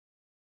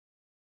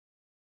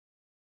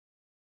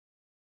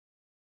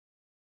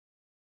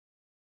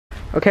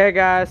Okay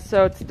guys,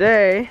 so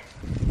today,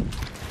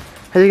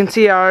 as you can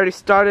see, I already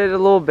started a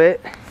little bit.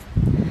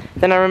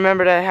 Then I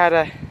remembered I had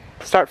to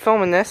start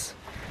filming this.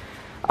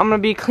 I'm going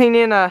to be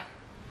cleaning the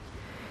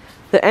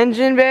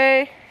engine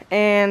bay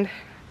and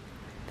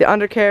the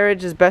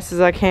undercarriage as best as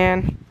I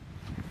can.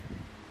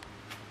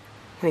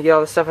 Gonna get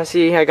all the stuff. I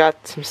see I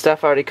got some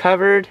stuff already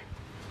covered.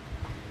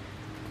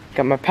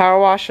 Got my power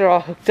washer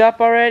all hooked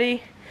up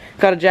already.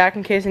 Got a jack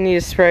in case I need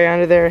to spray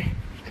under there,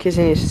 in case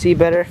I need to see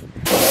better.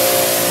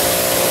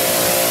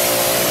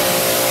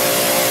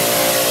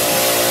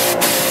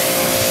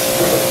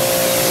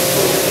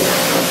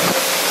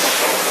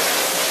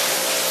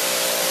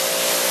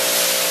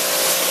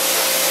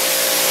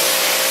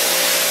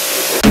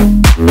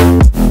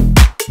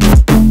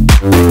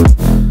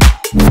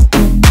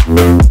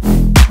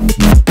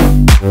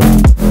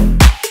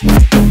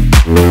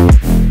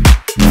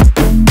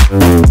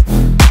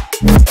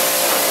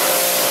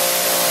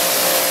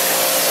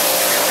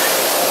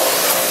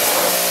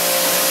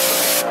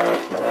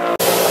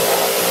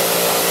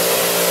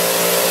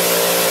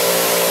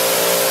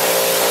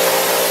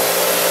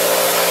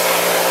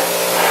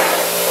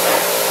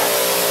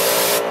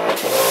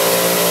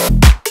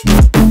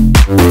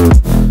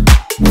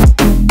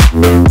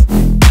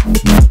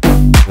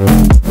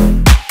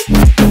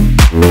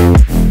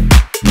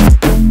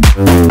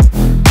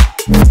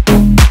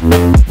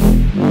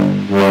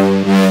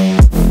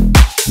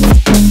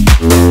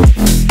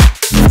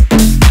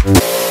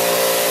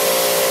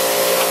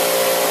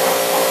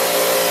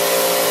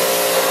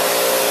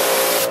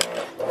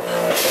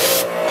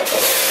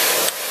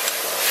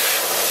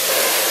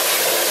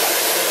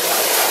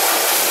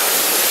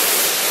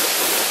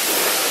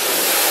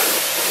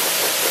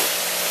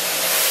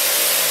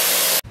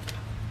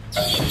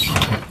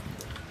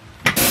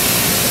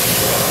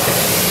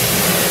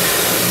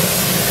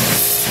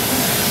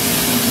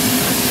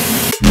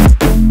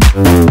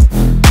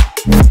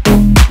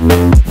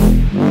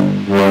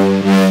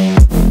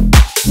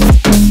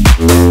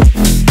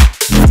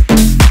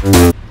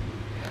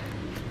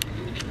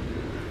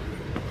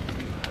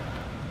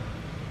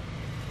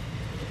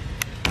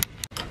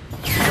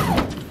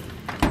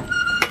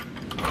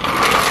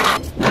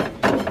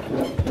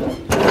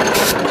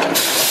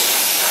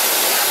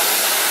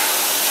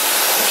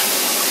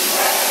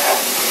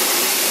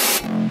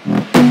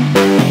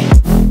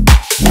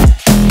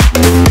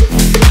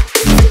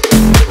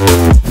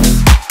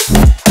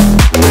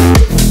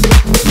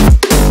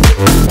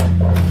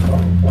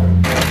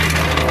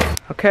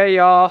 Okay,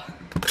 y'all,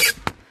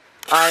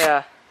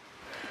 I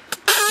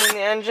cleaned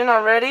the engine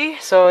already,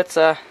 so it's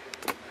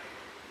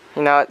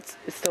you know, it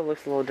still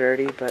looks a little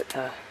dirty, but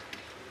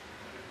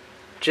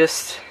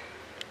just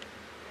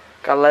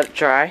gotta let it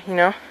dry, you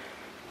know.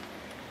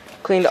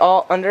 Cleaned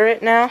all under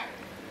it now.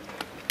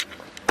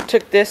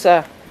 Took this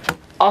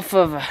off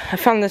of, I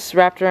found this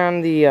wrapped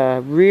around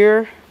the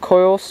rear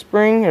coil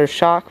spring or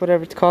shock,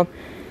 whatever it's called.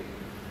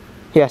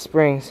 Yeah,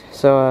 springs.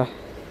 So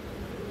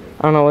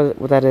I don't know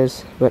what that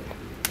is, but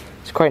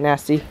it's quite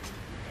nasty.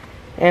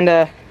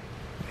 And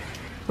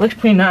looks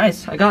pretty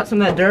nice. I got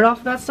some of that dirt off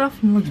of that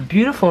stuff and it looks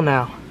beautiful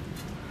now.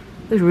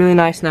 It looks really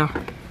nice now.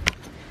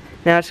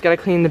 Now I just gotta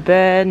clean the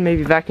bed,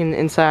 maybe vacuum the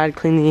inside,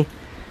 clean the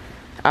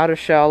outer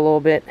shell a little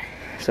bit.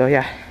 So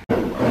yeah.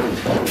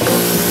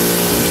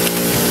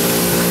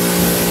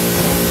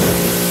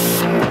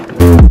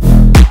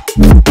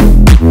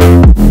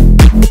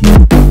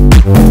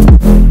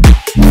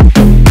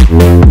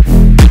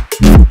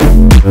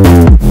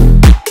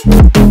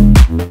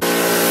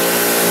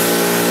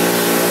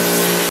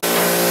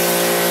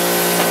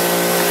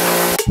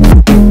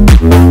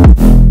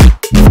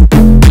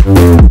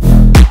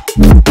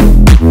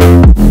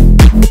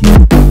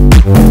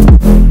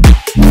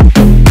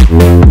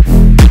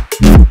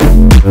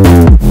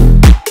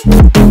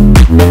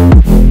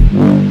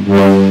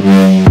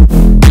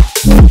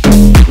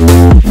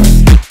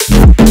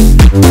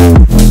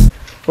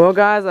 Well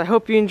guys, I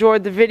hope you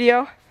enjoyed the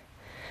video.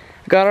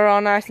 Got her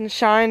all nice and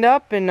shined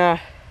up, and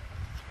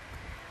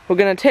we're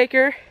gonna take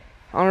her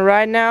on a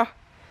ride now.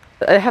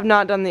 I have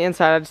not done the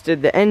inside. I just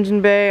did the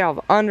engine bay,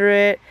 all under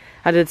it.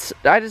 I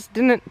just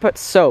didn't put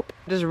soap.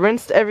 Just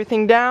rinsed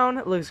everything down.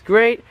 It looks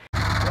great.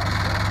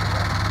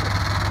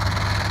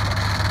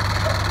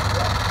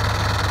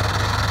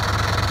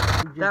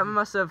 That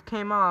must have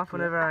came off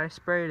whenever I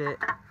sprayed it.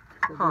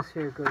 So this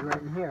here goes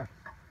right in here.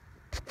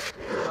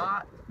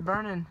 Hot,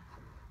 burning.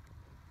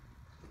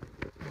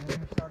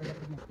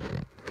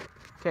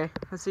 Okay,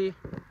 let's see.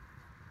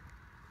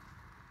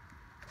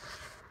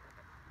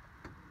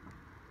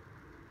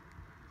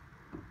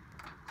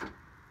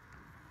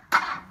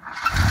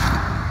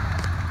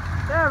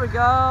 There we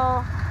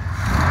go.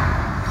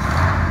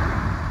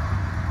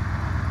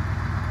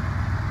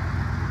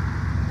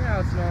 Now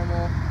it's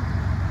normal.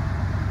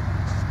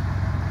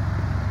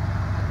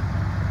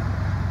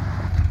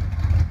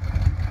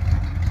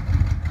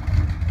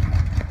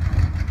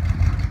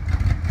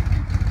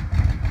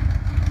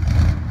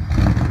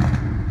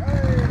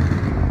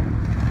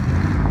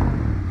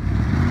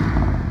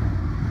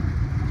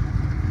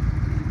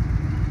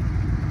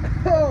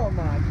 Oh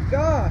my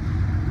God.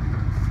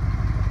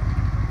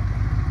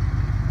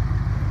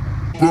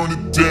 burn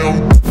it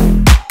down.